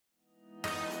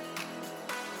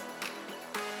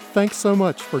Thanks so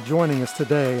much for joining us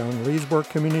today on Leesburg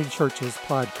Community Church's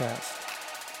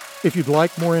podcast. If you'd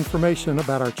like more information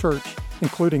about our church,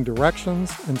 including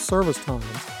directions and service times,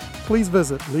 please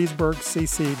visit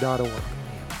leesburgcc.org.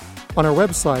 On our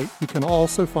website, you can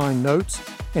also find notes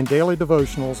and daily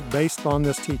devotionals based on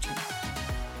this teaching.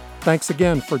 Thanks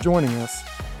again for joining us,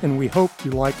 and we hope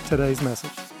you liked today's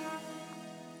message.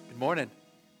 Good morning.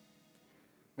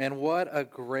 Man, what a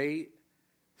great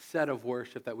set of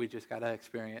worship that we just got to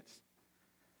experience.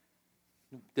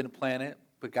 Didn't plan it,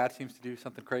 but God seems to do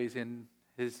something crazy, and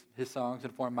his songs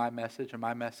inform my message, and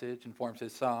my message informs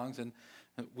his songs, and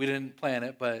we didn't plan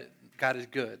it, but God is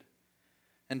good.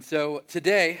 And so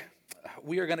today,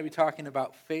 we are going to be talking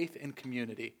about faith in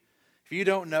community. If you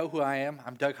don't know who I am,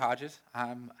 I'm Doug Hodges.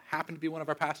 I happen to be one of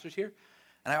our pastors here,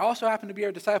 and I also happen to be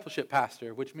our discipleship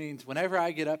pastor, which means whenever I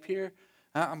get up here,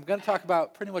 I'm going to talk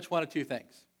about pretty much one of two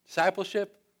things: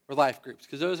 discipleship or life groups,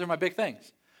 because those are my big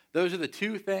things. Those are the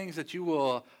two things that you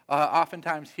will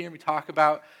oftentimes hear me talk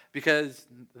about, because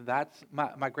that's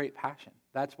my great passion.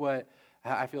 That's what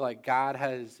I feel like God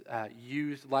has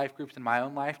used life groups in my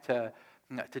own life to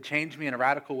change me in a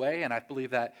radical way, and I believe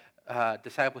that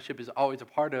discipleship is always a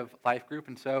part of life group.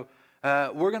 And so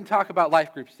we're going to talk about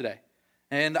life groups today.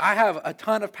 And I have a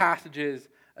ton of passages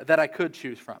that I could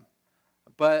choose from,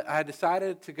 but I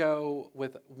decided to go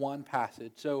with one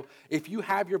passage. So if you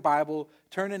have your Bible,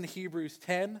 turn to Hebrews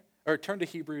 10,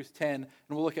 and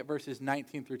we'll look at verses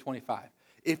 19 through 25.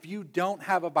 If you don't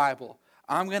have a Bible,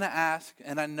 I'm going to ask,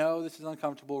 and I know this is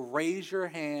uncomfortable, raise your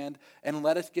hand and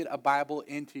let us get a Bible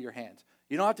into your hands.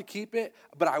 You don't have to keep it,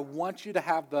 but I want you to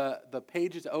have the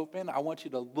pages open. I want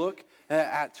you to look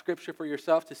at Scripture for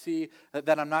yourself to see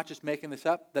that I'm not just making this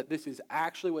up, that this is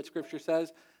actually what Scripture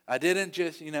says. I didn't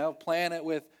just, plan it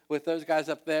with those guys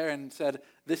up there and said,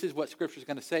 this is what Scripture is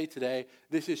going to say today.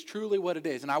 This is truly what it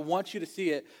is, and I want you to see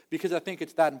it because I think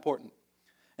it's that important.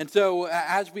 And so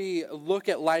as we look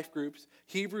at life groups,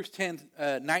 Hebrews 10,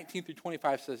 19 through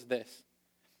 25 says this: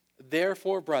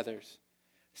 "Therefore, brothers,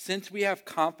 since we have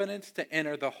confidence to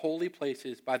enter the holy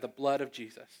places by the blood of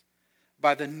Jesus,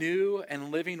 by the new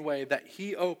and living way that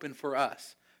he opened for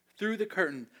us through the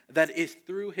curtain that is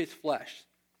through his flesh,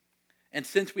 and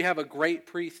since we have a great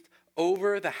priest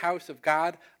over the house of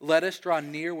God, let us draw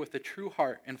near with a true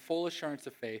heart and full assurance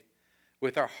of faith,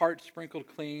 with our hearts sprinkled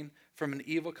clean from an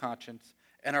evil conscience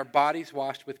and our bodies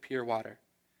washed with pure water.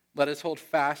 Let us hold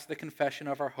fast the confession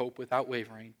of our hope without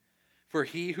wavering, for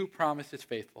he who promised is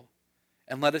faithful.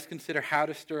 And let us consider how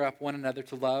to stir up one another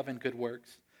to love and good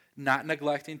works, not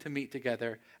neglecting to meet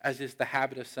together, as is the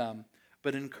habit of some,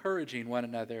 but encouraging one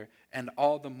another, and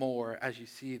all the more as you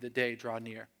see the day draw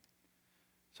near."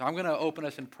 So I'm going to open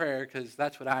us in prayer because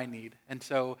that's what I need. And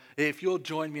so if you'll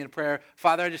join me in prayer.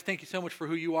 Father, I just thank you so much for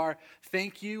who you are.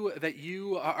 Thank you that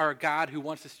you are a God who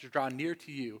wants us to draw near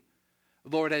to you.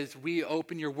 Lord, as we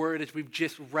open your word, as we've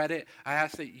just read it, I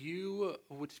ask that you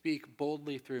would speak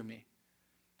boldly through me.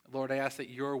 Lord, I ask that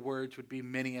your words would be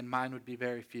many and mine would be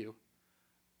very few.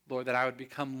 Lord, that I would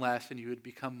become less and you would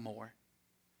become more.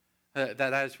 That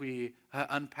as we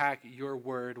unpack your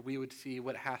word, we would see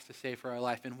what it has to say for our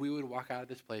life, and we would walk out of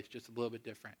this place just a little bit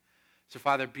different. So,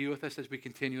 Father, be with us as we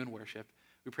continue in worship.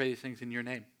 We pray these things in your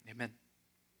name. Amen.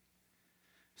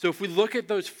 So if we look at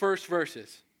those first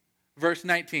verses, verse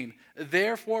 19,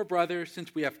 "Therefore, brothers,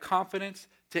 since we have confidence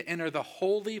to enter the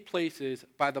holy places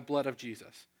by the blood of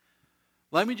Jesus."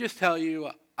 Let me just tell you,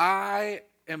 I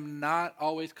am not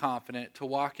always confident to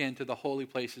walk into the holy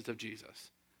places of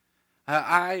Jesus.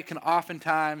 I can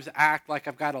oftentimes act like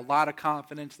I've got a lot of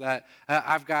confidence, that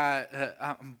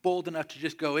I'm bold enough to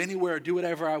just go anywhere, do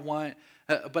whatever I want,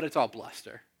 but it's all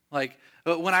bluster. Like,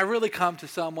 when I really come to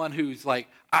someone who's like,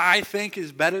 I think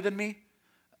is better than me,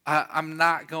 I'm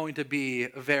not going to be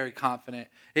very confident.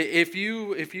 If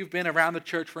you've been around the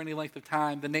church for any length of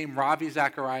time, the name Ravi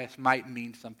Zacharias might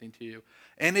mean something to you.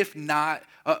 And if not,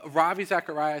 Ravi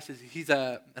Zacharias he's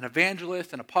an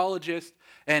evangelist, an apologist,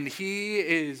 and he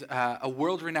is a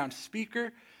world-renowned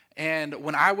speaker. And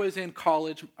when I was in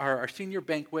college, our senior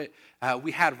banquet,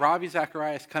 we had Ravi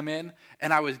Zacharias come in,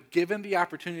 and I was given the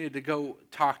opportunity to go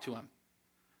talk to him.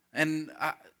 And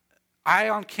I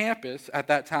on campus at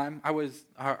that time, I was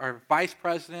our vice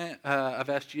president of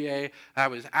SGA. I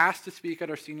was asked to speak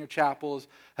at our senior chapels.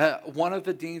 One of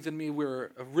the deans and me, we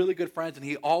were really good friends, and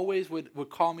he always would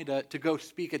call me to go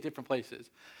speak at different places.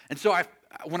 And so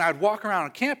when I'd walk around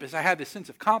on campus, I had this sense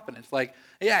of confidence, like,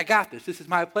 yeah, I got this. This is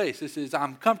my place.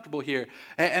 I'm comfortable here.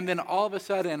 And then all of a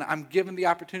sudden, I'm given the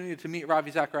opportunity to meet Ravi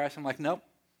Zacharias. I'm like, nope,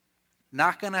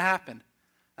 not going to happen.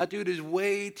 That dude is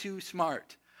way too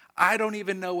smart. I don't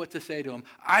even know what to say to him.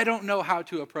 I don't know how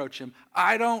to approach him.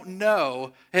 I don't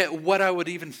know what I would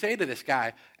even say to this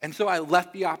guy. And so I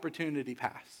let the opportunity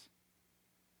pass.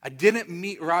 I didn't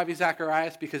meet Ravi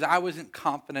Zacharias because I wasn't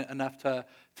confident enough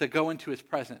to go into his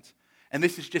presence. And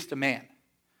this is just a man.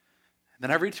 Then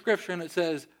I read scripture and it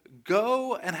says,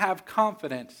 go and have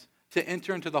confidence to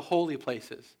enter into the holy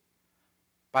places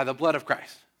by the blood of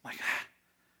Christ. I'm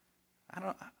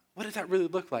like, what does that really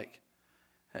look like?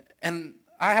 And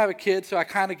I have a kid, so I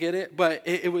kind of get it, but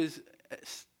it was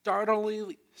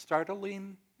startling.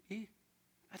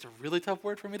 That's a really tough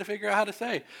word for me to figure out how to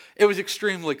say. It was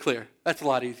extremely clear. That's a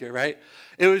lot easier, right?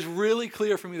 It was really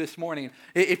clear for me this morning.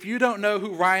 If you don't know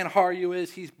who Ryan Haryu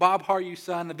is, he's Bob Haryu's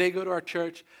son. They go to our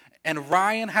church. And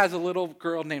Ryan has a little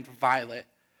girl named Violet.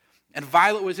 And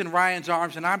Violet was in Ryan's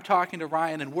arms, and I'm talking to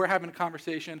Ryan, and we're having a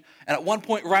conversation. And at one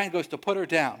point, Ryan goes to put her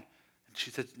down. And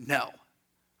she says, no,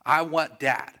 I want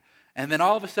Dad. And then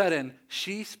all of a sudden,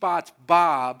 she spots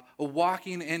Bob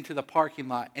walking into the parking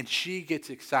lot, and she gets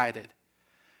excited.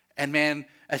 And man,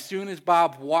 as soon as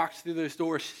Bob walks through those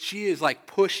doors, she is like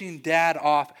pushing Dad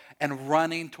off and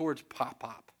running towards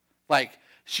Pop. Like,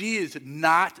 she is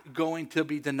not going to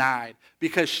be denied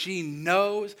because she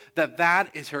knows that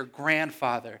that is her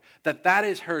grandfather, that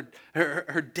is her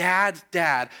dad's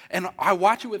dad. And I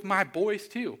watch it with my boys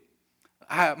too.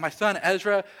 My son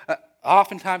Ezra,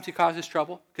 oftentimes he causes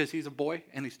trouble because he's a boy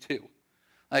and he's 2.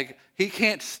 Like, he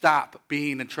can't stop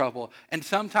being in trouble. And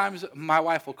sometimes my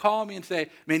wife will call me and say,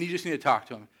 man, you just need to talk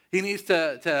to him. You need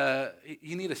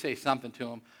to say something to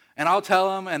him. And I'll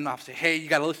tell him, and I'll say, hey, you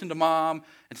got to listen to Mom.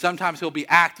 And sometimes he'll be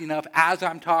acting up as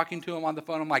I'm talking to him on the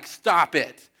phone. I'm like, stop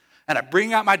it. And I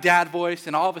bring out my dad voice,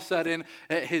 and all of a sudden,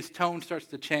 his tone starts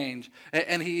to change.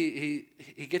 And he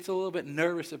gets a little bit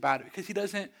nervous about it because he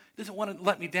doesn't want to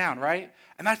let me down, right?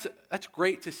 And that's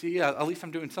great to see. At least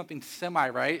I'm doing something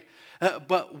semi-right.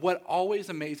 But what always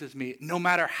amazes me, no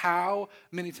matter how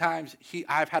many times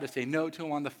I've had to say no to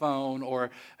him on the phone,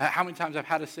 or how many times I've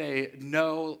had to say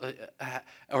no,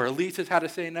 or Elise has had to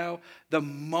say no, the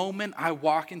moment I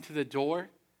walk into the door,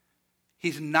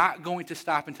 he's not going to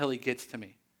stop until he gets to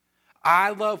me.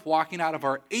 I love walking out of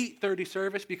our 8:30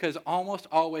 service because almost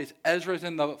always Ezra's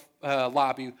in the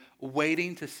lobby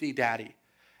waiting to see Daddy.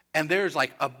 And there's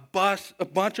like a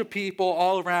bunch of people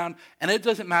all around, and it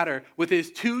doesn't matter. With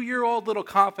his 2-year-old little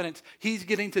confidence, he's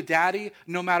getting to Daddy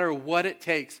no matter what it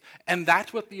takes. And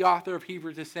that's what the author of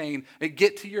Hebrews is saying.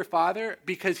 Get to your Father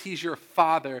because he's your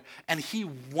Father, and he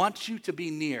wants you to be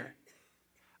near.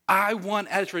 I want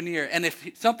Ezra near. And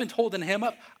if something's holding him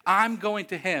up, I'm going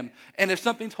to him. And if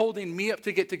something's holding me up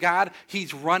to get to God,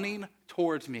 he's running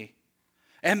towards me.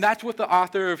 And that's what the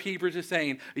author of Hebrews is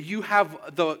saying. You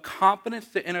have the confidence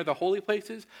to enter the holy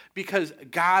places because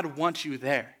God wants you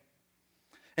there.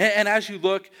 And as you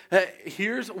look,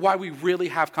 here's why we really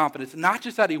have confidence. Not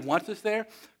just that he wants us there,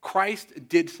 Christ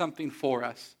did something for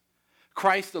us.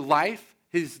 Christ's life,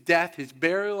 his death, his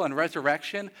burial, and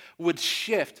resurrection would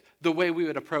shift the way we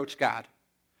would approach God.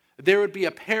 There would be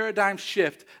a paradigm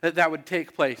shift that would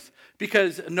take place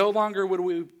because no longer would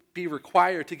we be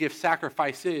required to give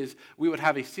sacrifices. We would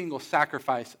have a single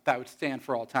sacrifice that would stand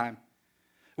for all time.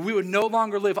 We would no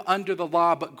longer live under the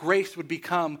law, but grace would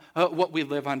become what we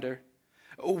live under.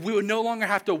 We would no longer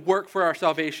have to work for our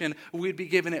salvation. We'd be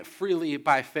given it freely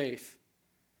by faith.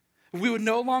 We would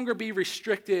no longer be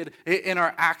restricted in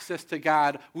our access to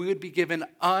God. We would be given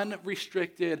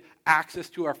unrestricted access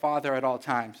to our Father at all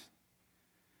times.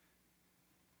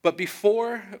 But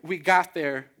before we got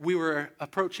there, we were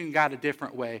approaching God a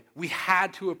different way. We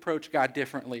had to approach God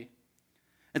differently.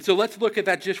 And so let's look at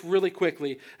that just really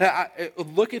quickly.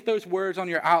 Look at those words on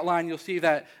your outline. You'll see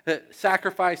that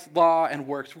sacrifice, law, and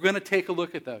works. We're going to take a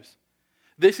look at those.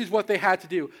 This is what they had to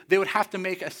do. They would have to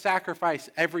make a sacrifice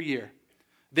every year.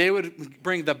 They would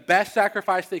bring the best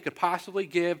sacrifice they could possibly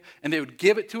give, and they would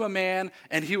give it to a man,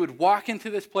 and he would walk into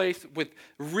this place with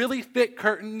really thick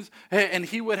curtains, and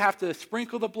he would have to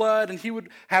sprinkle the blood, and he would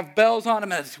have bells on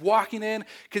him as he's walking in,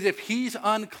 because if he's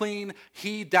unclean,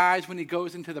 he dies when he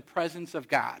goes into the presence of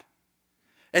God.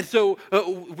 And so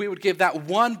we would give that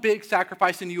one big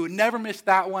sacrifice, and you would never miss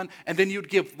that one, and then you would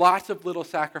give lots of little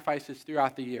sacrifices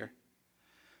throughout the year.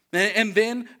 And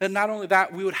then, not only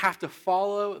that, we would have to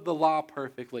follow the law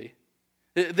perfectly.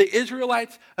 The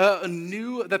Israelites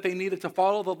knew that they needed to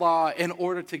follow the law in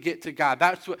order to get to God.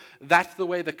 That's the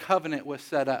way the covenant was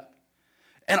set up.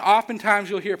 And oftentimes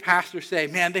you'll hear pastors say,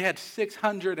 man, they had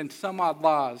 600 and some odd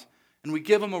laws, and we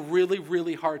give them a really,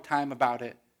 really hard time about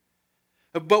it.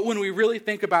 But when we really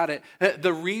think about it,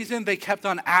 the reason they kept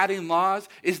on adding laws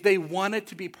is they wanted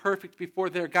to be perfect before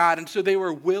their God. And so they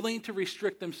were willing to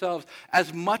restrict themselves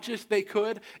as much as they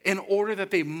could in order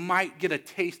that they might get a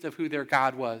taste of who their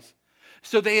God was.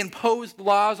 So they imposed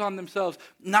laws on themselves,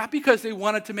 not because they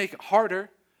wanted to make it harder.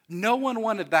 No one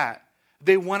wanted that.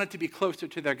 They wanted to be closer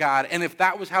to their God. And if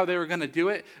that was how they were going to do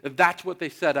it, that's what they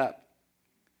set up.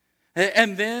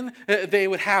 And then they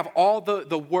would have all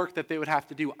the work that they would have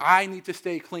to do. I need to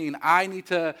stay clean. I need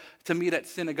to meet at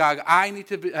synagogue. I need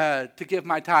to give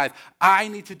my tithe. I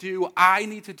need to do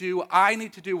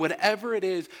whatever it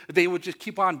is they would just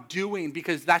keep on doing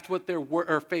because that's what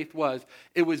their faith was.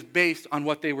 It was based on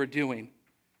what they were doing.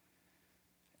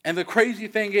 And the crazy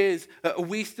thing is,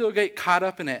 we still get caught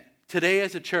up in it today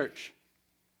as a church.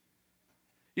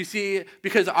 You see,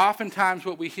 because oftentimes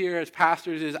what we hear as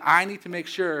pastors is, I need to make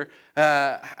sure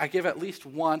I give at least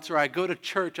once, or I go to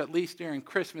church at least during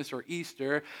Christmas or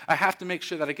Easter. I have to make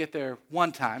sure that I get there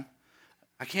one time.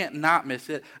 I can't not miss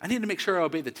it. I need to make sure I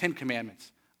obey the 10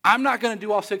 commandments. I'm not going to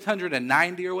do all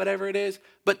 690 or whatever it is,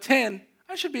 but 10,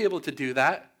 I should be able to do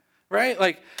that, right?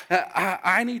 Like,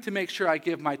 I need to make sure I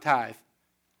give my tithe.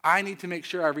 I need to make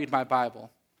sure I read my Bible.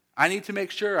 I need to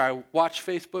make sure I watch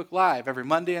Facebook Live every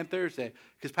Monday and Thursday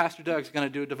because Pastor Doug's going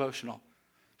to do a devotional.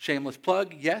 Shameless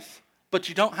plug, yes, but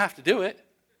you don't have to do it.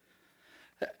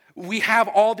 We have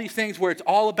all these things where it's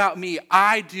all about me.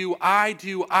 I do.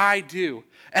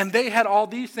 And they had all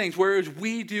these things where it was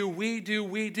we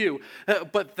do.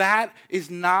 But that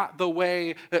is not the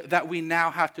way that we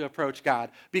now have to approach God,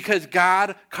 because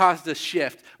God caused a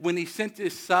shift. When he sent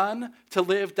his son to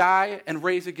live, die, and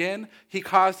raise again, he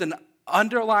caused an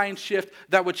underlying shift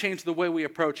that would change the way we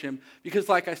approach him. Because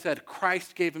like I said,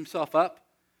 Christ gave himself up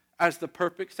as the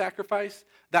perfect sacrifice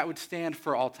that would stand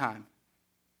for all time.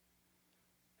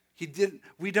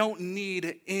 We don't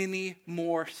need any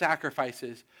more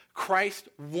sacrifices. Christ's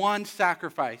one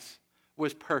sacrifice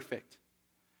was perfect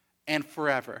and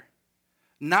forever.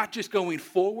 Not just going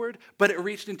forward, but it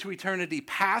reached into eternity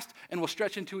past and will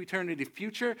stretch into eternity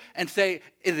future and say,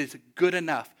 it is good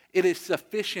enough. It is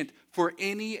sufficient for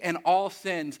any and all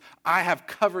sins. I have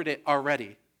covered it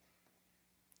already.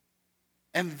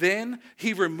 And then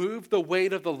he removed the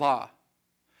weight of the law.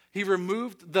 He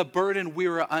removed the burden we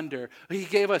were under. He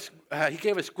gave us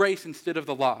grace instead of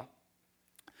the law.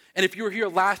 And if you were here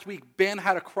last week, Ben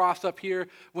had a cross up here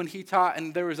when he taught,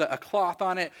 and there was a cloth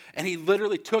on it, and he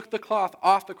literally took the cloth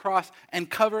off the cross and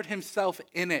covered himself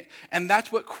in it. And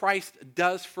that's what Christ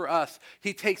does for us.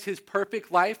 He takes his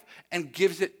perfect life and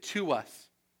gives it to us.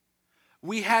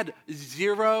 We had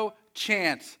zero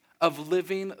chance of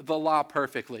living the law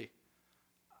perfectly.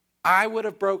 I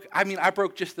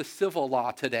broke just the civil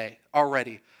law today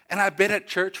already. And I've been at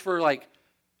church for like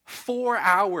 4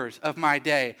 hours of my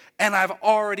day, and I've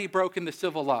already broken the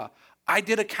civil law. I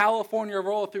did a California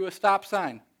roll through a stop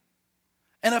sign.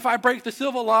 And if I break the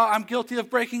civil law, I'm guilty of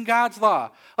breaking God's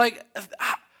law. Like,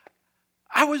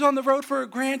 I was on the road for a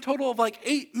grand total of like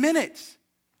 8 minutes,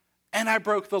 and I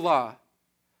broke the law.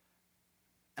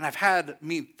 And I've had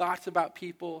mean thoughts about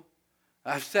people.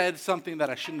 I've said something that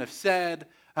I shouldn't have said.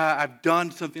 I've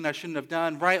done something I shouldn't have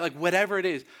done, right? Like, whatever it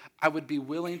is, I would be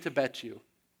willing to bet you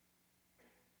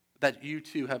that you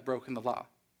too have broken the law.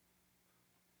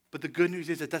 But the good news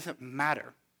is it doesn't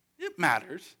matter. It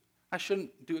matters. I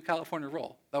shouldn't do a California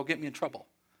roll. That will get me in trouble.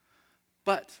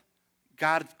 But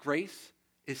God's grace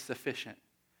is sufficient.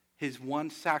 His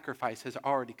one sacrifice has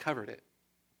already covered it.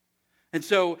 And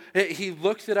so he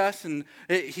looks at us and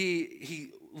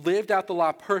he lived out the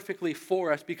law perfectly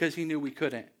for us because he knew we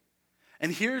couldn't.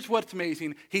 And here's what's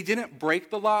amazing. He didn't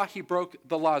break the law. He broke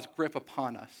the law's grip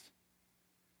upon us.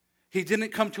 He didn't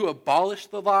come to abolish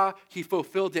the law. He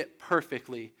fulfilled it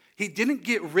perfectly. He didn't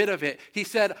get rid of it. He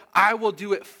said, I will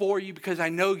do it for you because I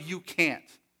know you can't.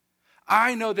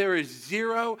 I know there is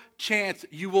zero chance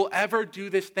you will ever do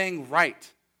this thing right.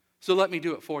 So let me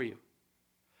do it for you.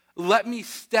 Let me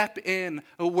step in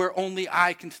where only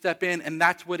I can step in, and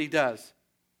that's what he does.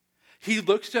 He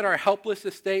looks at our helpless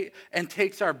estate and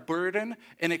takes our burden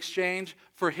in exchange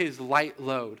for his light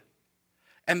load.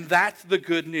 And that's the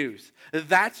good news.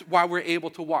 That's why we're able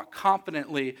to walk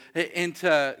confidently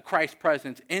into Christ's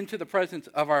presence, into the presence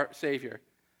of our Savior.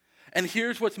 And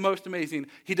here's what's most amazing.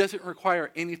 He doesn't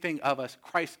require anything of us.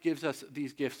 Christ gives us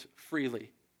these gifts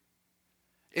freely.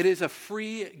 It is a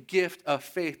free gift of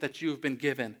faith that you have been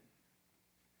given.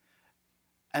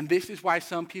 And this is why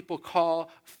some people call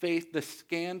faith the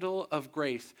scandal of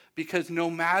grace, because no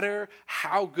matter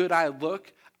how good I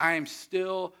look, I am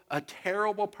still a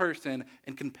terrible person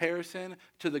in comparison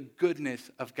to the goodness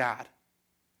of God.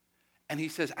 And he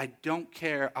says, I don't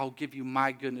care. I'll give you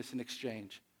my goodness in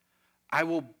exchange. I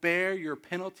will bear your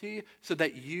penalty so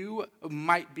that you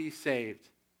might be saved.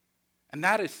 And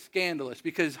that is scandalous,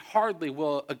 because hardly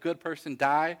will a good person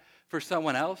die for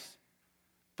someone else,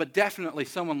 but definitely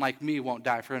someone like me won't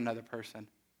die for another person.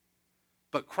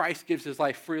 But Christ gives his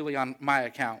life freely on my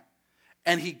account,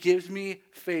 and he gives me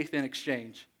faith in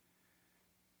exchange.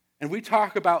 And we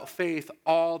talk about faith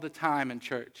all the time in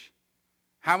church.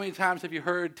 How many times have you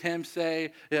heard Tim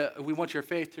say, we want your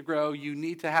faith to grow, you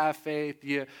need to have faith,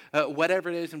 whatever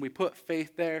it is, and we put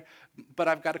faith there. But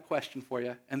I've got a question for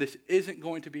you, and this isn't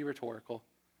going to be rhetorical.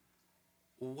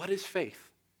 What is faith?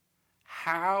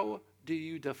 How do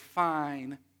you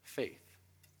define faith?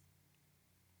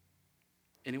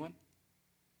 Anyone?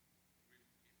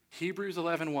 Hebrews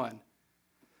 11:1.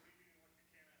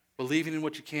 Believing in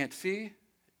what you can't see.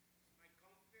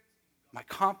 My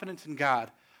confidence in God.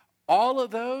 All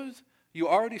of those, you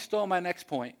already stole my next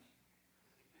point.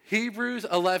 Hebrews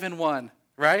 11:1,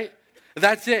 right?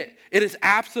 That's it. It is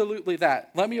absolutely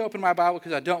that. Let me open my Bible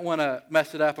because I don't want to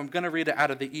mess it up. I'm going to read it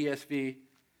out of the ESV.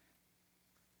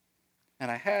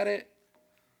 And I had it.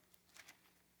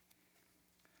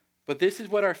 But this is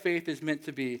what our faith is meant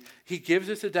to be. He gives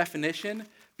us a definition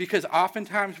because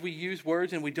oftentimes we use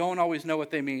words and we don't always know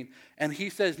what they mean. And he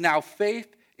says, now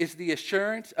faith is the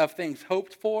assurance of things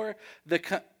hoped for,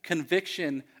 the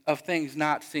conviction of things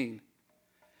not seen.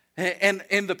 And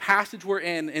in the passage we're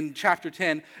in chapter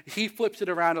 10, he flips it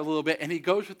around a little bit and he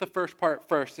goes with the first part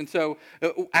first. And so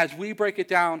as we break it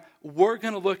down, we're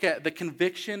going to look at the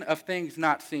conviction of things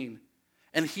not seen.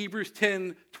 And Hebrews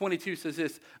 10:22 says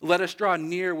this, let us draw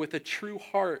near with a true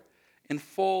heart in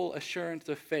full assurance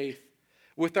of faith,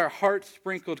 with our hearts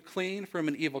sprinkled clean from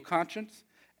an evil conscience,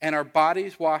 and our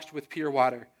bodies washed with pure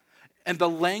water. And the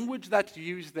language that's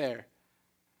used there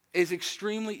is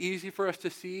extremely easy for us to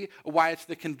see why it's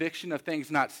the conviction of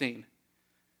things not seen.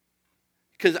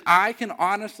 Because I can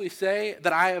honestly say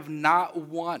that I have not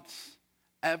once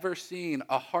ever seen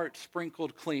a heart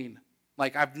sprinkled clean.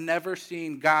 Like, I've never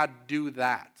seen God do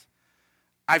that.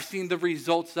 I've seen the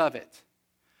results of it.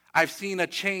 I've seen a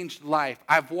changed life.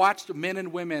 I've watched men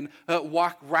and women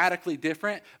walk radically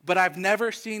different, but I've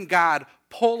never seen God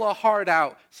pull a heart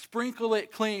out, sprinkle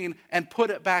it clean, and put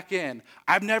it back in.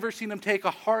 I've never seen him take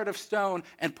a heart of stone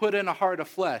and put in a heart of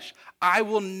flesh. I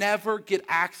will never get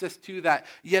access to that,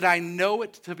 yet I know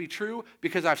it to be true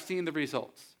because I've seen the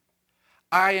results.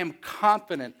 I am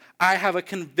confident, I have a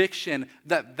conviction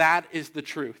that that is the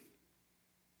truth.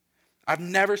 I've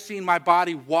never seen my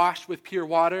body washed with pure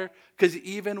water, because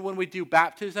even when we do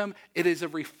baptism, it is a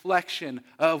reflection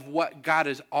of what God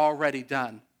has already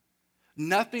done.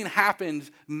 Nothing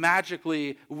happens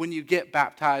magically when you get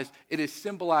baptized. It is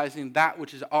symbolizing that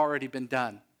which has already been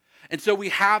done. And so we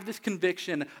have this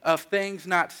conviction of things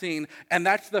not seen, and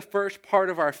that's the first part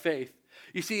of our faith.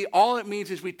 You see, all it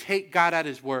means is we take God at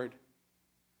his word.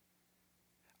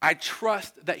 I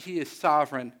trust that he is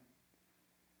sovereign.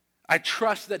 I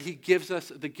trust that he gives us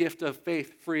the gift of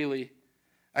faith freely.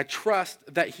 I trust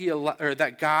that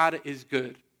that God is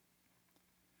good.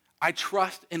 I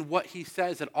trust in what he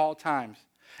says at all times.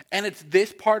 And it's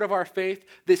this part of our faith,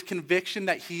 this conviction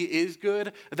that he is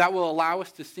good, that will allow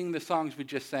us to sing the songs we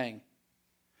just sang.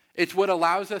 It's what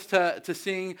allows us to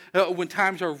sing when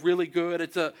times are really good.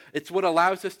 It's what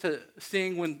allows us to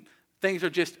sing when things are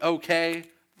just okay.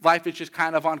 Life is just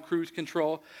kind of on cruise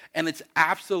control. And it's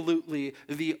absolutely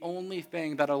the only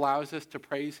thing that allows us to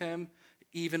praise him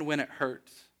even when it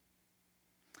hurts.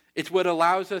 It's what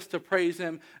allows us to praise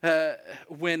him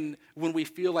when we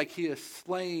feel like he is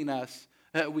slaying us,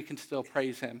 we can still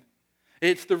praise him.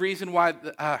 It's the reason why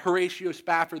Horatio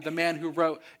Spafford, the man who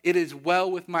wrote, "It is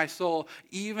well with my soul,"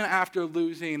 even after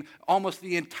losing almost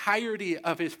the entirety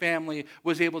of his family,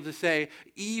 was able to say,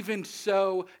 "Even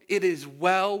so, it is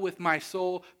well with my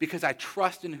soul because I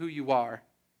trust in who you are."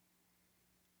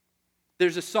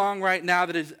 There's a song right now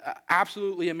that is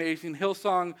absolutely amazing.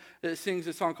 Hillsong sings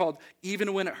a song called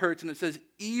 "Even When It Hurts," and it says,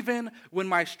 "Even when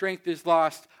my strength is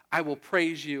lost, I will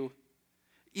praise you.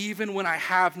 Even when I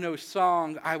have no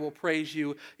song, I will praise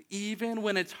you. Even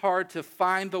when it's hard to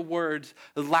find the words,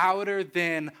 louder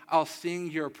than I'll sing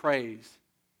your praise."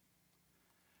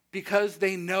 Because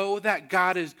they know that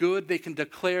God is good, they can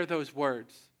declare those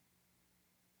words.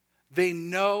 They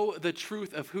know the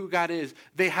truth of who God is.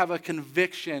 They have a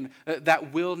conviction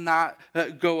that will not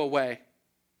go away.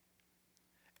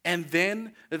 And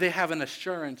then they have an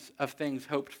assurance of things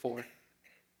hoped for.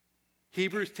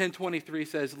 Hebrews 10:23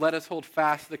 says, "Let us hold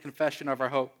fast the confession of our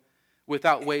hope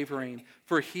without wavering,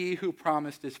 for he who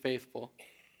promised is faithful."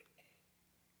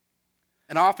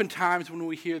 And oftentimes when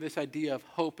we hear this idea of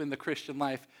hope in the Christian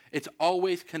life, it's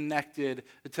always connected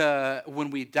to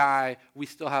when we die, we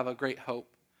still have a great hope.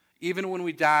 Even when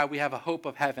we die, we have a hope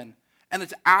of heaven. And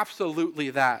it's absolutely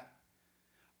that.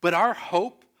 But our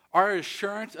hope, our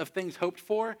assurance of things hoped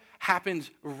for, happens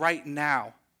right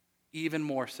now, even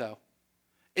more so.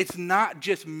 It's not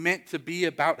just meant to be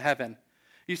about heaven.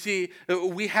 You see,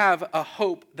 we have a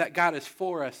hope that God is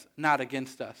for us, not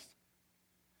against us.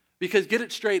 Because get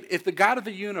it straight, if the God of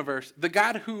the universe, the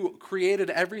God who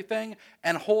created everything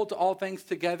and holds all things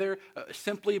together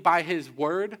simply by his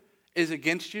word is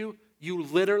against you, you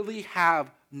literally have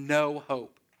no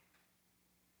hope.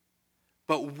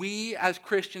 But we as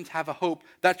Christians have a hope.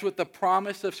 That's what the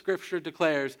promise of Scripture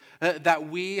declares, that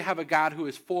we have a God who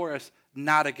is for us,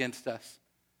 not against us.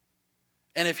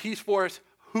 And if he's for us,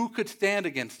 who could stand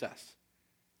against us?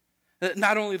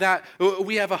 Not only that,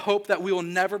 we have a hope that we will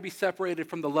never be separated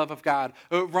from the love of God.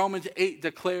 Romans 8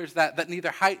 declares that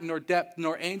neither height nor depth,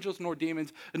 nor angels nor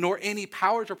demons, nor any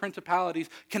powers or principalities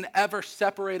can ever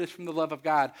separate us from the love of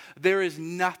God. There is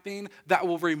nothing that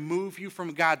will remove you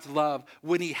from God's love.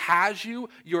 When he has you,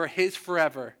 you're his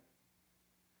forever.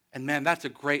 And man, that's a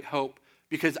great hope,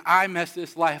 because I mess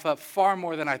this life up far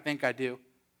more than I think I do.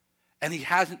 And he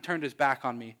hasn't turned his back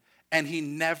on me, and he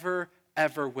never,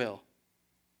 ever will.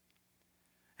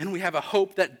 And we have a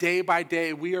hope that day by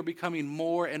day we are becoming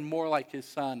more and more like his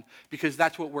son, because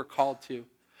that's what we're called to.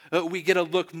 We get to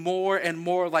look more and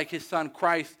more like his son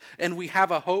Christ, and we have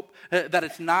a hope that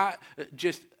it's not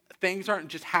just, things aren't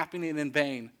just happening in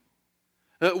vain.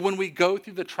 When we go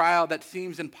through the trial that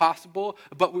seems impossible,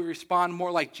 but we respond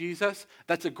more like Jesus,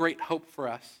 that's a great hope for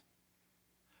us,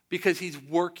 because he's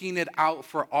working it out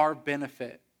for our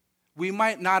benefit. We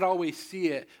might not always see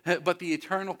it, but the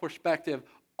eternal perspective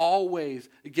always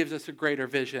gives us a greater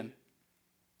vision.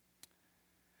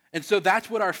 And so that's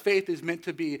what our faith is meant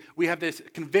to be. We have this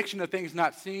conviction of things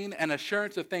not seen and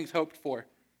assurance of things hoped for.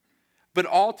 But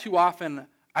all too often,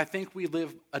 I think we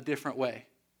live a different way.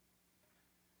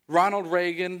 Ronald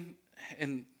Reagan,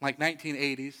 in like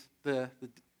 1980s, the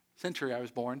century I was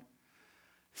born,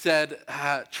 said,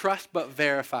 trust but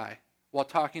verify, while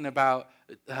talking about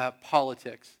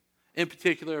politics. In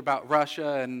particular about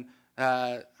Russia and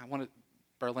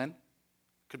Berlin.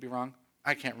 Could be wrong.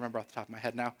 I can't remember off the top of my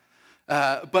head now.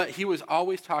 But he was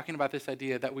always talking about this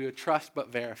idea that we would trust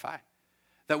but verify.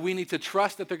 That we need to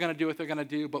trust that they're going to do what they're going to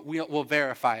do, but we'll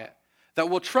verify it.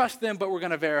 That we'll trust them, but we're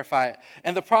going to verify it.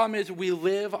 And the problem is we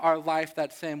live our life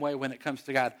that same way when it comes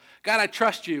to God. God, I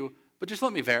trust you, but just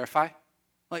let me verify.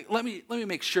 Like, let me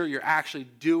make sure you're actually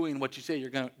doing what you say you're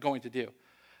going to do.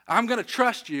 I'm going to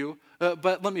trust you,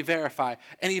 but let me verify.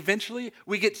 And eventually,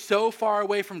 we get so far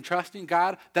away from trusting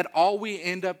God that all we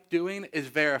end up doing is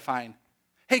verifying.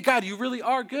 Hey, God, you really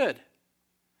are good.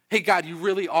 Hey, God, you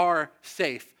really are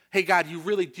safe. Hey, God, you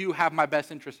really do have my best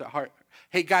interest at heart.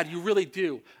 Hey, God, you really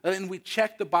do. And we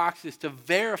check the boxes to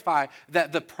verify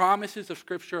that the promises of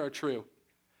Scripture are true.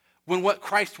 When what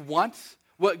Christ wants,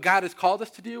 what God has called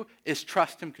us to do, is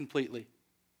trust him completely.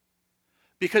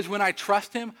 Because when I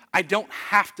trust him, I don't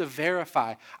have to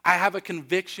verify. I have a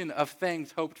conviction of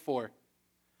things hoped for.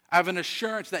 I have an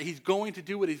assurance that he's going to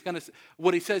do what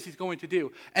he says he's going to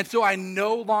do. And so I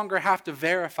no longer have to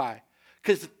verify.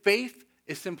 Because faith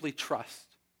is simply trust.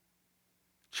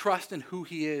 Trust in who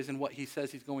he is and what he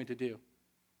says he's going to do.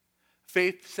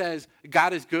 Faith says,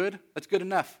 God is good, that's good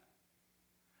enough.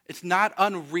 It's not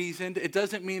unreasoned. It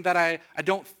doesn't mean that I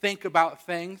don't think about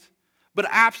things. But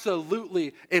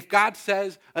absolutely, if God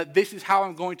says, this is how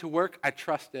I'm going to work, I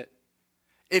trust it.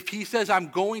 If he says, I'm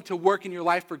going to work in your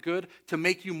life for good to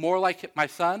make you more like my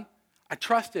son, I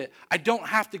trust it. I don't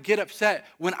have to get upset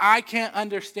when I can't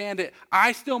understand it.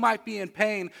 I still might be in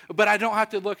pain, but I don't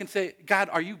have to look and say, God,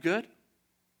 are you good?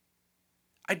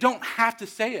 I don't have to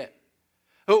say it.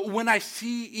 When I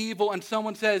see evil and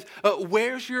someone says,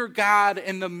 where's your God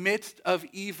in the midst of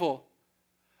evil?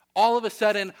 All of a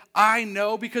sudden, I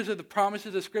know because of the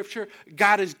promises of Scripture,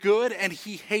 God is good and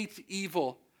he hates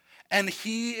evil. And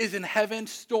he is in heaven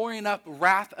storing up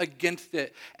wrath against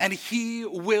it. And he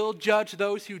will judge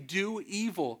those who do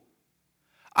evil.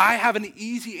 I have an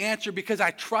easy answer because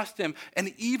I trust him.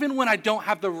 And even when I don't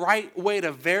have the right way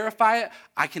to verify it,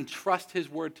 I can trust his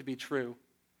word to be true.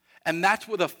 And that's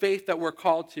what the faith that we're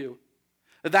called to.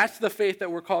 That's the faith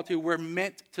that we're called to. We're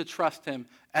meant to trust him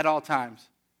at all times.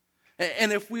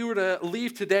 And if we were to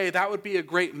leave today, that would be a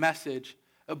great message,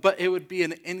 but it would be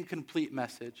an incomplete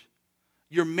message.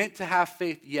 You're meant to have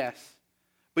faith, yes,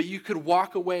 but you could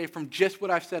walk away from just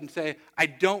what I've said and say, I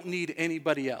don't need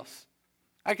anybody else.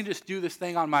 I can just do this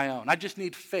thing on my own. I just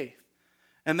need faith.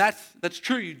 And that's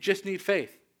true, you just need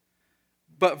faith.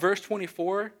 But verse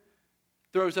 24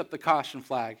 throws up the caution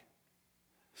flag.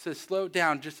 It says, slow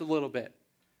down just a little bit.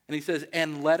 And he says,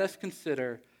 and let us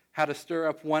consider how to stir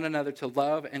up one another to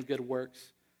love and good works,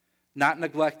 not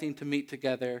neglecting to meet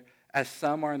together as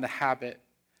some are in the habit,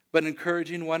 but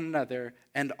encouraging one another,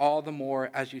 and all the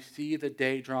more as you see the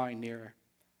day drawing nearer.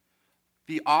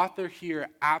 The author here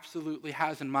absolutely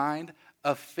has in mind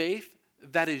a faith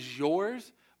that is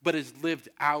yours, but is lived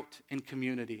out in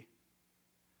community.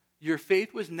 Your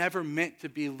faith was never meant to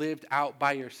be lived out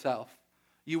by yourself.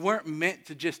 You weren't meant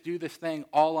to just do this thing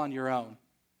all on your own.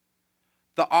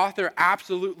 The author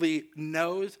absolutely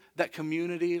knows that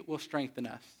community will strengthen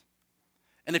us.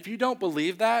 And if you don't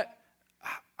believe that,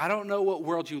 I don't know what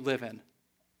world you live in.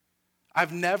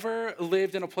 I've never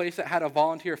lived in a place that had a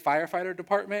volunteer firefighter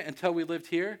department until we lived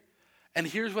here. And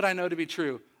here's what I know to be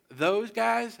true. Those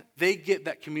guys, they get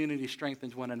that community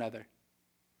strengthens one another.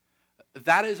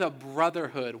 That is a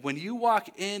brotherhood. When you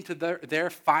walk into their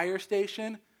fire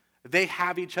station, they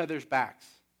have each other's backs.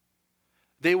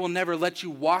 They will never let you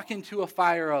walk into a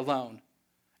fire alone,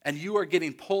 and you are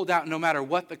getting pulled out no matter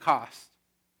what the cost.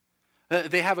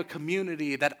 They have a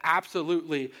community that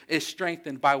absolutely is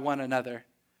strengthened by one another,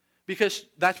 because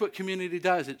that's what community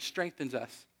does. It strengthens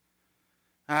us.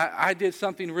 I did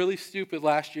something really stupid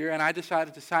last year, and I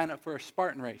decided to sign up for a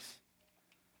Spartan race.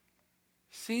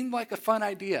 Seemed like a fun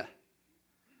idea.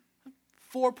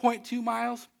 4.2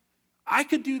 miles. I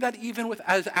could do that even with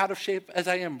as out of shape as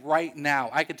I am right now.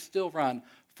 I could still run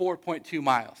 4.2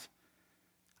 miles.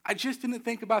 I just didn't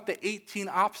think about the 18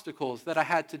 obstacles that I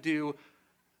had to do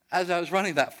as I was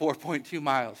running that 4.2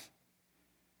 miles.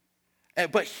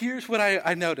 But here's what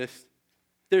I noticed.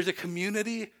 There's a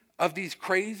community of these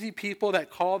crazy people that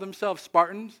call themselves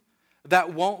Spartans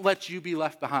that won't let you be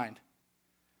left behind.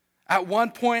 At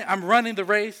one point, I'm running the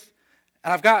race,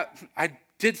 and I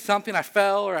did something, I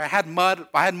fell, or I had mud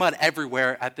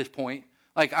everywhere at this point.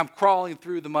 Like, I'm crawling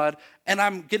through the mud, and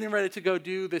I'm getting ready to go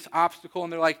do this obstacle,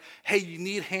 and they're like, hey, you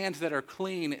need hands that are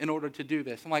clean in order to do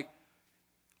this. I'm like,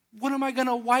 what am I going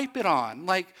to wipe it on?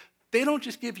 Like, they don't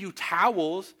just give you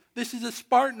towels. This is a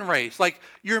Spartan race. Like,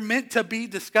 you're meant to be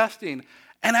disgusting.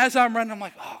 And as I'm running, I'm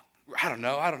like, oh, I don't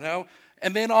know.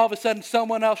 And then all of a sudden,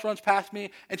 someone else runs past me,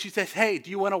 and she says, hey,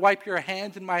 do you want to wipe your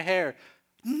hands in my hair?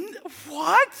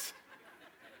 What?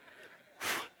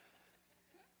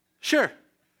 Sure.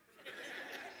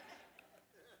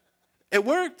 It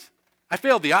worked. I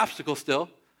failed the obstacle still,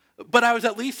 but I was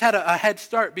at least had a head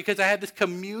start because I had this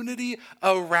community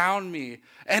around me.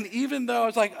 And even though I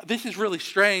was like, this is really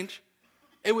strange,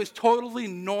 it was totally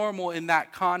normal in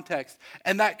that context.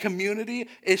 And that community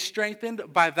is strengthened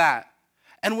by that.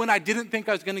 And when I didn't think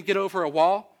I was going to get over a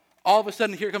wall, all of a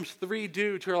sudden here comes 3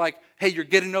 dudes who are like, hey, you're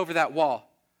getting over that wall.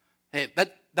 Hey,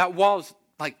 that wall's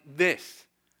like this.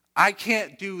 I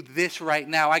can't do this right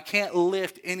now. I can't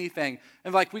lift anything.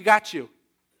 And like, we got you.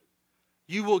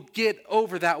 You will get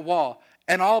over that wall.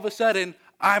 And all of a sudden,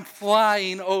 I'm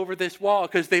flying over this wall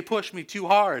because they pushed me too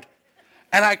hard.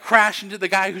 And I crash into the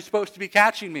guy who's supposed to be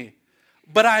catching me.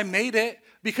 But I made it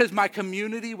because my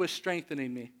community was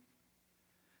strengthening me.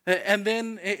 And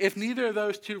then, if neither of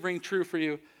those two ring true for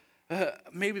you,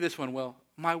 maybe this one will.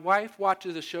 My wife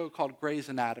watches a show called Grey's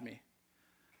Anatomy.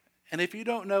 And if you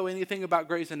don't know anything about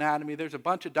Grey's Anatomy, there's a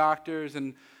bunch of doctors,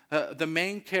 and the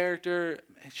main character,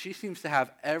 she seems to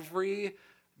have every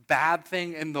bad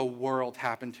thing in the world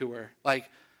happen to her. Like,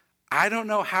 I don't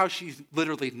know how she's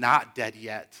literally not dead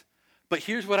yet. But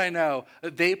here's what I know.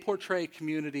 They portray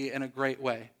community in a great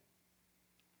way.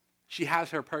 She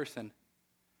has her person.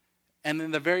 And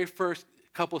in the very first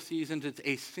couple seasons, it's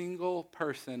a single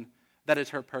person that is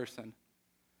her person.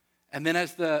 And then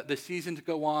as the seasons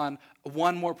go on,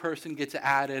 one more person gets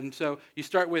added. And so you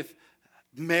start with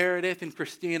Meredith and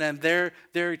Christina, and they're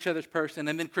each other's person.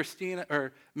 And then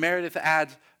Meredith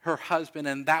adds her husband,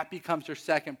 and that becomes her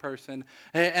second person.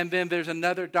 And then there's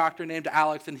another doctor named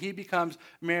Alex, and he becomes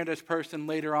Meredith's person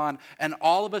later on. And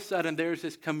all of a sudden, there's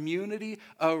this community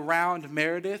around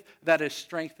Meredith that is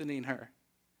strengthening her.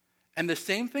 And the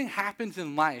same thing happens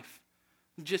in life,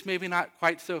 just maybe not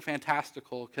quite so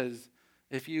fantastical, because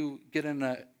if you get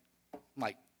in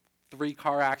 3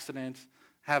 car accidents,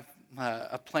 have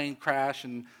a plane crash,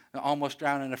 and almost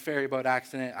drown in a ferry boat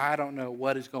accident, I don't know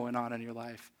what is going on in your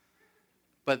life.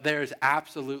 But there's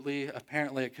absolutely,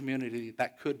 apparently, a community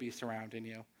that could be surrounding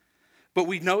you. But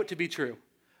we know it to be true.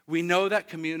 We know that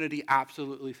community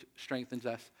absolutely strengthens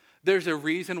us. There's a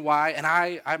reason why, and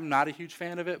I'm not a huge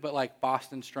fan of it, but like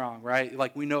Boston Strong, right?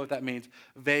 Like, we know what that means.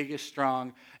 Vegas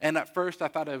Strong. And at first, I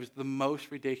thought it was the most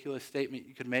ridiculous statement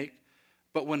you could make.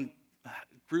 But when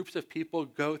groups of people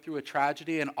go through a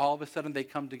tragedy and all of a sudden they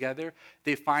come together,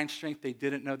 they find strength they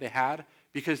didn't know they had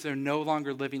because they're no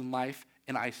longer living life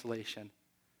in isolation.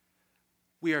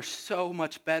 We are so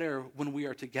much better when we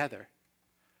are together.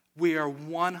 We are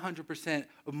 100%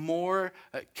 more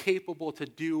capable to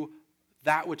do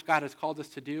that which God has called us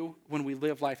to do when we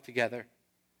live life together.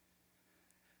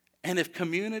 And if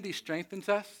community strengthens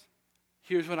us,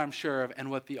 here's what I'm sure of and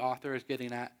what the author is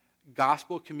getting at.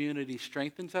 Gospel community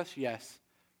strengthens us, yes,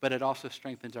 but it also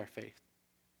strengthens our faith.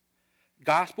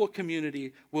 Gospel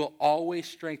community will always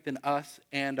strengthen us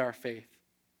and our faith.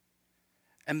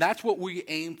 And that's what we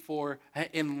aim for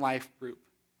in Life Group.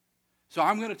 So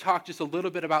I'm going to talk just a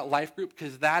little bit about Life Group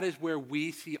because that is where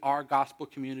we see our gospel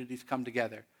communities come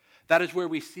together. That is where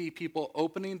we see people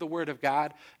opening the Word of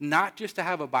God, not just to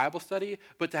have a Bible study,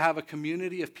 but to have a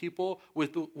community of people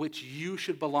with which you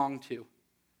should belong to.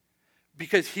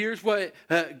 Because here's what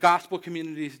gospel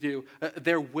communities do.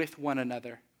 They're with one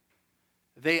another.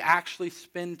 They actually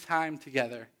spend time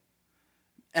together.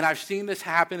 And I've seen this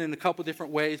happen in a couple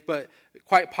different ways, but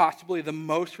quite possibly the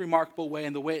most remarkable way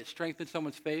and the way it strengthens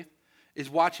someone's faith is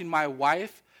watching my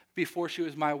wife, before she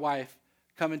was my wife,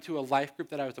 come into a life group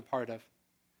that I was a part of.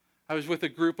 I was with a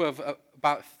group of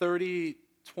about 30,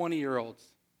 20-year-olds,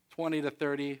 20 to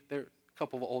 30. They're a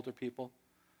couple of older people.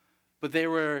 But they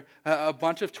were a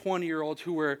bunch of 20-year-olds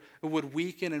who would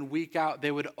week in and week out,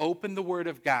 they would open the Word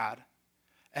of God,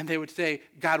 and they would say,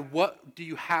 God, what do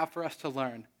you have for us to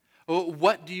learn?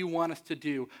 What do you want us to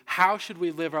do? How should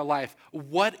we live our life?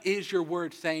 What is your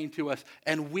word saying to us?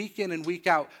 And week in and week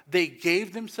out, they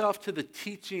gave themselves to the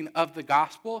teaching of the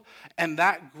gospel, and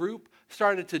that group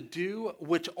started to do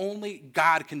which only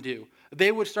God can do.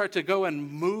 They would start to go and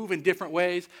move in different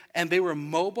ways, and they were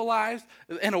mobilized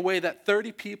in a way that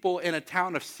 30 people in a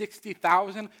town of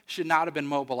 60,000 should not have been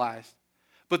mobilized.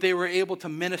 But they were able to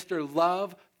minister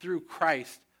love through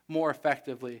Christ more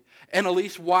effectively. And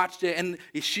Elise watched it, and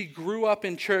she grew up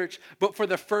in church, but for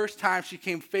the first time, she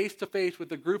came face to face with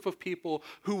a group of people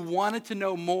who wanted to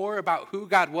know more about who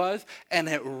God was, and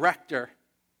it wrecked her.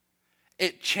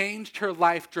 It changed her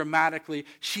life dramatically.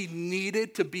 She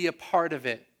needed to be a part of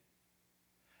it.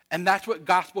 And that's what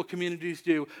gospel communities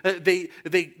do.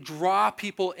 They draw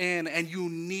people in, and you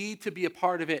need to be a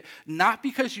part of it. Not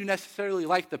because you necessarily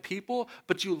like the people,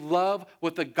 but you love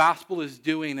what the gospel is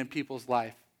doing in people's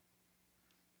life.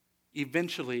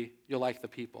 Eventually, you'll like the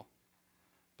people.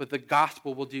 But the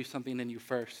gospel will do something in you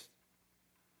first.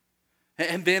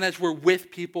 And then as we're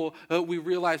with people, we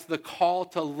realize the call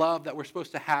to love that we're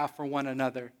supposed to have for one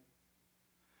another.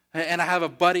 And I have a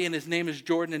buddy, and his name is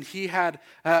Jordan, and he had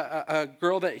a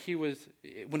girl that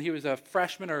when he was a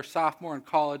freshman or a sophomore in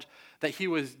college, that he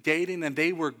was dating, and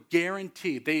they were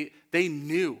guaranteed, they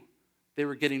knew they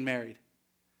were getting married.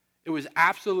 It was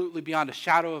absolutely beyond a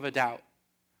shadow of a doubt.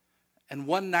 And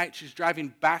one night, she's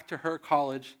driving back to her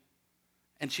college,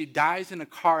 and she dies in a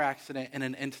car accident in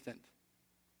an instant.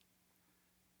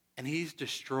 And he's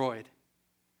destroyed.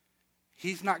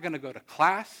 He's not going to go to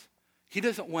class. He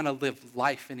doesn't want to live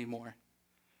life anymore.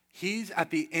 He's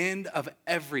at the end of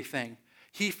everything.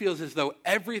 He feels as though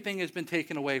everything has been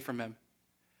taken away from him.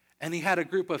 And he had a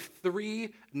group of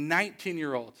 3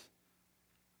 19-year-olds.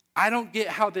 I don't get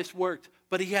how this worked,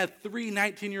 but he had 3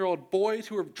 19-year-old boys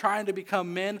who were trying to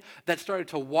become men that started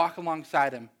to walk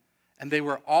alongside him. And they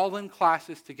were all in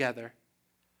classes together.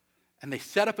 And they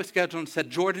set up a schedule and said,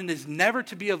 Jordan is never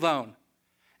to be alone.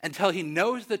 Until he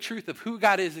knows the truth of who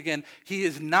God is again, he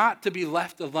is not to be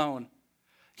left alone.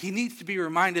 He needs to be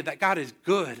reminded that God is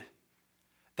good,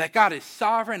 that God is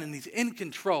sovereign and he's in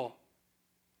control.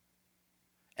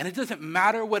 And it doesn't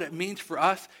matter what it means for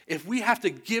us. If we have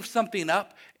to give something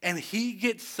up and he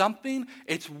gets something,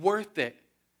 it's worth it.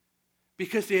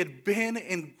 Because they had been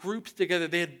in groups together.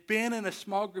 They had been in a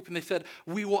small group, and they said,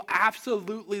 we will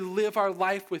absolutely live our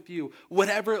life with you,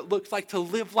 whatever it looks like to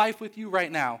live life with you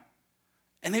right now.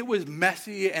 And it was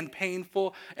messy and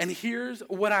painful. And here's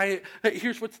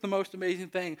what's the most amazing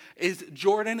thing, is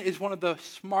Jordan is one of the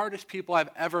smartest people I've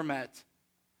ever met.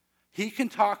 He can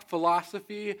talk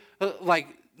philosophy like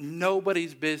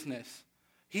nobody's business.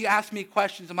 He asked me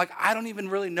questions. I'm like, I don't even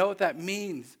really know what that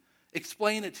means.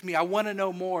 Explain it to me. I want to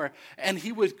know more. And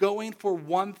he was going for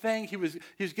one thing. He was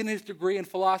getting his degree in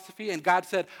philosophy, and God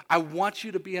said, I want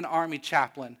you to be an army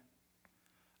chaplain.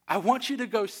 I want you to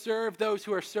go serve those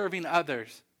who are serving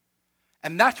others.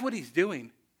 And that's what he's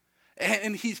doing.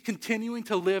 And he's continuing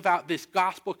to live out this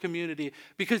gospel community,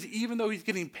 because even though he's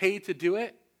getting paid to do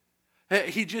it,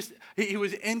 he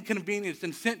was inconvenienced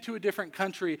and sent to a different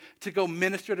country to go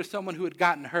minister to someone who had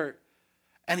gotten hurt.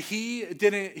 And he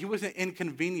wasn't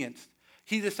inconvenienced.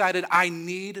 he decided, I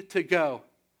need to go.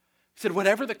 He said,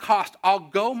 whatever the cost, I'll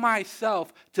go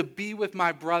myself to be with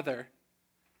my brother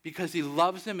because he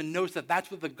loves him and knows that that's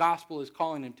what the gospel is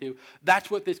calling him to. That's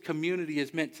what this community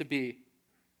is meant to be.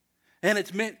 And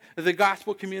the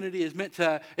gospel community is meant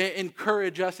to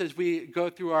encourage us as we go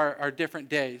through our different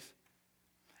days.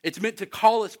 It's meant to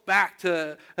call us back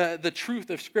to the truth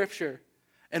of Scripture.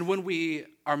 And when we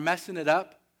are messing it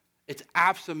up, it's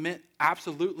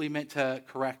absolutely meant to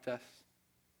correct us.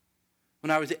 When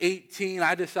I was 18,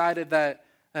 I decided that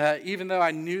even though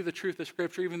I knew the truth of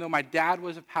Scripture, even though my dad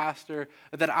was a pastor,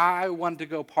 that I wanted to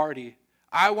go party.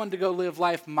 I wanted to go live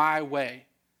life my way.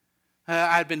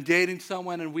 I'd been dating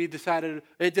someone, and we decided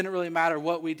it didn't really matter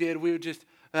what we did. We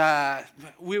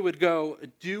would go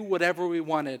do whatever we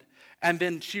wanted. And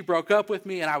then she broke up with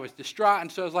me, and I was distraught.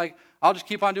 And so I was like, I'll just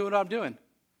keep on doing what I'm doing.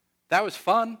 That was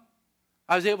fun.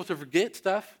 I was able to forget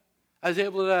stuff.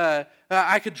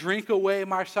 I could drink away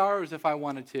my sorrows if I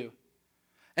wanted to.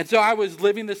 And so I was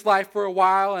living this life for a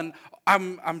while, and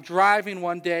I'm driving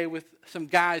one day with some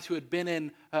guys who had been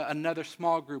in another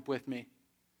small group with me.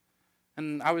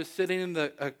 And I was sitting in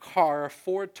a car, a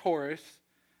Ford Taurus,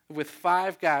 with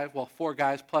 4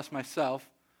 guys plus myself.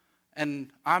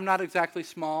 And I'm not exactly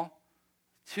small.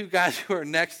 2 guys who are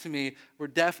next to me were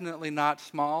definitely not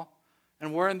small.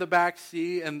 And we're in the back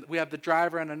seat, and we have the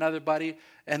driver and another buddy.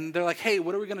 And they're like, hey,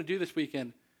 what are we going to do this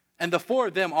weekend? And the 4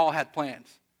 of them all had plans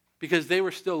because they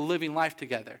were still living life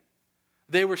together.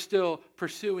 They were still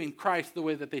pursuing Christ the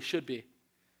way that they should be.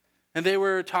 And they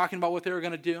were talking about what they were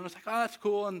going to do. And I was like, oh, that's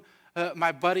cool. And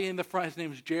my buddy in the front, his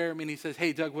name is Jeremy, and he says,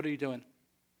 hey, Doug, what are you doing?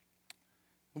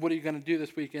 What are you going to do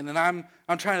this weekend? And I'm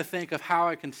trying to think of how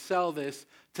I can sell this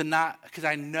because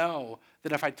I know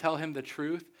that if I tell him the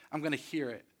truth, I'm going to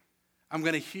hear it. I'm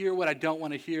going to hear what I don't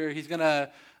want to hear. He's going to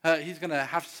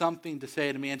have something to say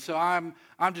to me. And so I'm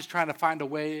just trying to find a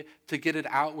way to get it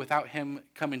out without him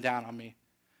coming down on me.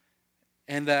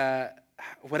 And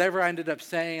whatever I ended up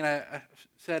saying, I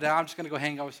said, I'm just going to go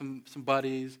hang out with some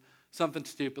buddies, something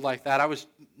stupid like that. I was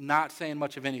not saying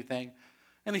much of anything.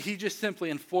 And he just simply,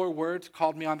 in 4 words,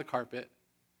 called me on the carpet.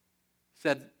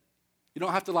 Said, you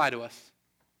don't have to lie to us.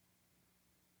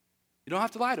 You don't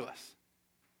have to lie to us.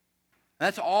 And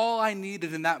that's all I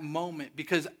needed in that moment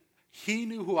because he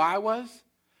knew who I was.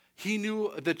 He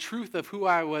knew the truth of who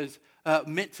I was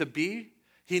meant to be.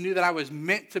 He knew that I was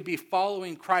meant to be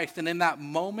following Christ. And in that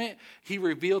moment, he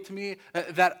revealed to me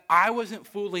that I wasn't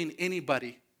fooling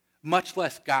anybody, much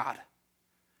less God.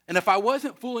 And if I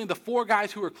wasn't fooling the 4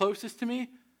 guys who were closest to me,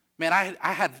 man,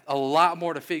 I had a lot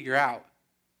more to figure out.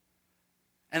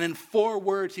 And in 4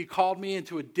 words, he called me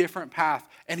into a different path.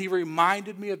 And he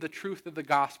reminded me of the truth of the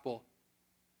gospel.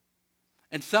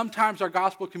 And sometimes our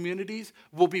gospel communities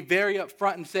will be very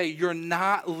upfront and say, you're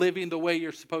not living the way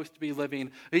you're supposed to be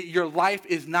living. Your life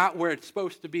is not where it's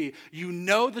supposed to be. You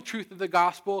know the truth of the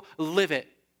gospel, live it.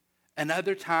 And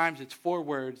other times it's 4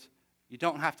 words, you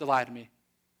don't have to lie to me.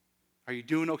 Are you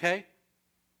doing okay?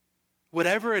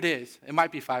 Whatever it is, it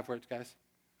might be 5 words, guys.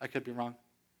 I could be wrong.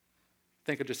 I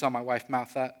think I just saw my wife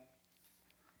mouth that.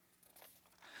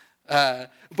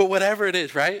 But whatever it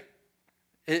is, right?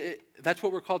 That's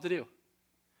what we're called to do.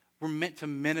 We're meant to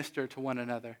minister to one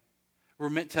another. We're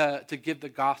meant to give the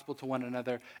gospel to one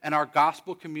another. And our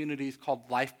gospel communities called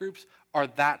life groups are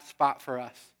that spot for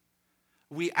us.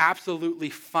 We absolutely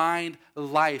find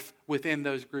life within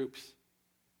those groups.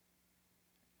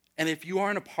 And if you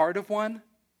aren't a part of one,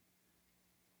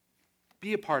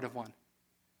 be a part of one.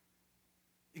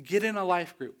 Get in a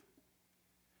life group.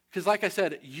 Because like I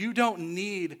said, you don't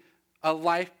need a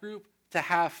life group to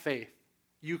have faith.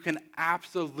 You can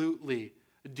absolutely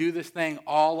do this thing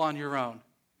all on your own.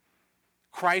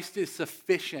 Christ is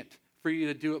sufficient for you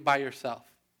to do it by yourself.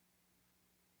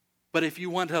 But if you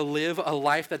want to live a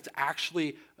life that's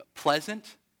actually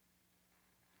pleasant,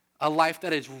 a life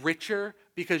that is richer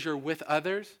because you're with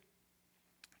others,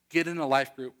 get in a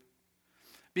life group.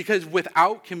 Because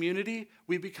without community,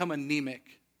 we become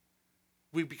anemic.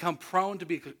 We become prone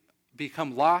to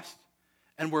become lost,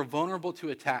 and we're vulnerable to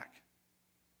attack.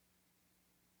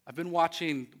 I've been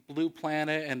watching Blue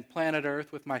Planet and Planet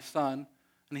Earth with my son,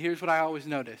 and here's what I always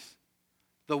notice.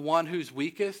 The one who's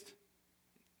weakest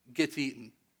gets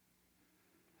eaten.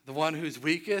 The one who's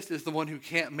weakest is the one who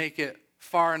can't make it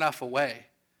far enough away.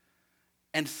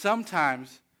 And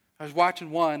sometimes, I was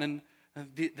watching one, and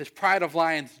this pride of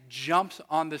lions jumps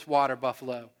on this water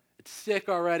buffalo. It's sick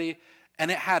already,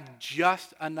 and it had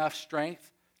just enough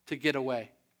strength to get away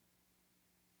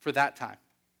for that time.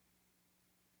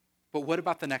 But what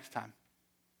about the next time?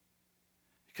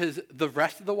 Because the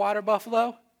rest of the water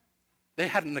buffalo, they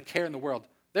hadn't a care in the world.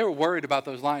 They were worried about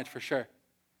those lions for sure.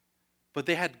 but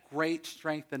they had great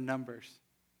strength in numbers.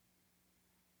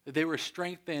 They were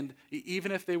strengthened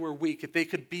even if they were weak. If they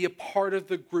could be a part of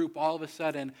the group, all of a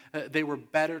sudden, they were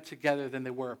better together than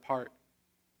they were apart.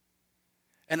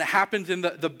 And it happens in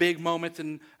the big moments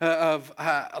of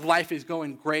life is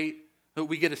going great.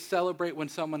 We get to celebrate when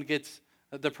someone gets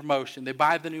the promotion. They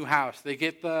buy the new house. They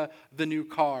get the new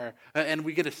car. And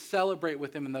we get to celebrate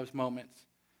with them in those moments.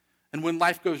 And when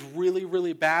life goes really,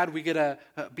 really bad, we get to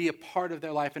be a part of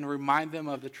their life and remind them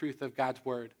of the truth of God's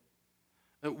word.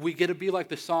 We get to be like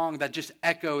the song that just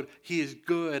echoed, He is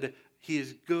good, He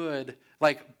is good,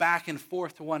 like back and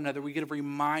forth to one another. We get to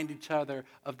remind each other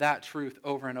of that truth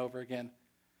over and over again.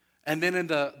 And then in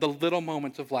the little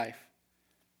moments of life,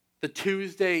 the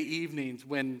Tuesday evenings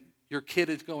when your kid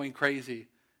is going crazy,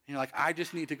 and you're like, I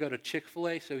just need to go to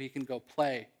Chick-fil-A so he can go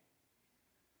play.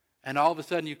 And all of a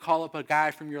sudden you call up a guy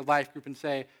from your life group and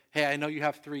say, hey, I know you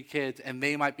have 3 kids and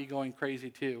they might be going crazy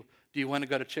too. Do you want to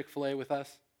go to Chick-fil-A with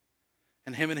us?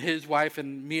 And him and his wife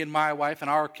and me and my wife and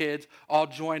our kids all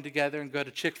join together and go to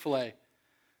Chick-fil-A.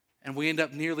 And we end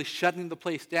up nearly shutting the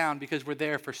place down because we're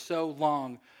there for so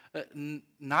long,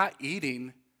 not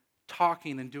eating,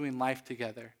 talking, and doing life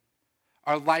together.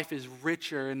 Our life is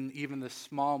richer in even the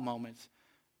small moments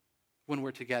when we're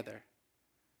together.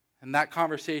 And that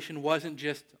conversation wasn't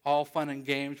just all fun and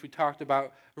games. We talked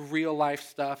about real life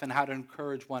stuff and how to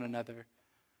encourage one another.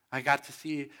 I got to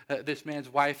see this man's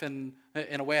wife in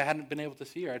a way I hadn't been able to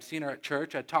see her. I'd seen her at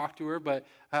church. I'd talked to her, but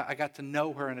I got to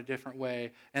know her in a different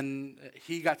way. And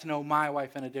he got to know my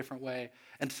wife in a different way.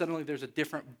 And suddenly there's a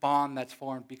different bond that's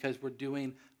formed because we're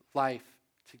doing life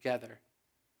together.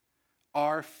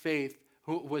 Our faith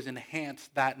was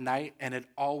enhanced that night, and it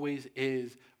always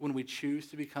is when we choose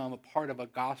to become a part of a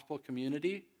gospel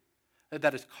community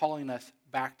that is calling us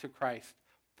back to Christ,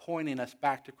 pointing us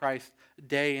back to Christ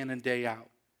day in and day out.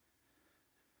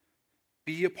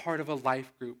 Be a part of a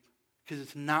life group because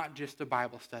it's not just a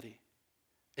Bible study.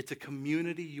 It's a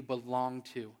community you belong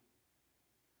to.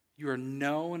 You are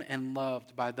known and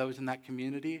loved by those in that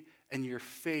community, and your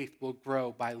faith will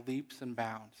grow by leaps and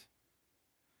bounds.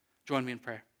 Join me in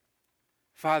prayer.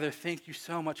 Father, thank you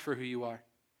so much for who you are.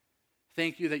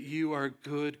 Thank you that you are a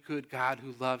good, good God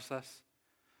who loves us.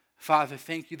 Father,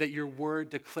 thank you that your word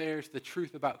declares the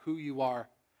truth about who you are,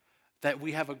 that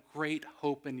we have a great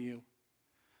hope in you.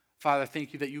 Father,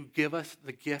 thank you that you give us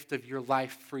the gift of your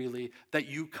life freely, that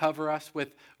you cover us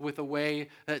with a way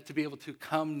to be able to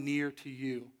come near to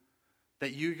you,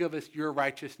 that you give us your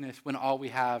righteousness when all we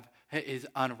have is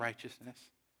unrighteousness.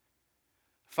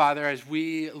 Father, as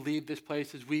we leave this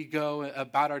place, as we go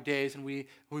about our days, and we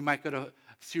might go to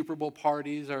Super Bowl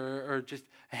parties or just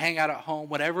hang out at home,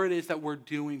 whatever it is that we're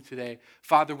doing today,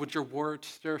 Father, would your word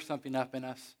stir something up in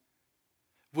us?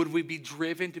 Would we be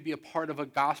driven to be a part of a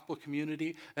gospel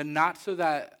community, and not so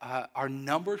that our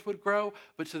numbers would grow,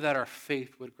 but so that our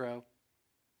faith would grow?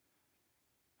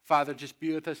 Father, just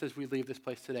be with us as we leave this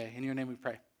place today. In your name we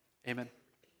pray. Amen.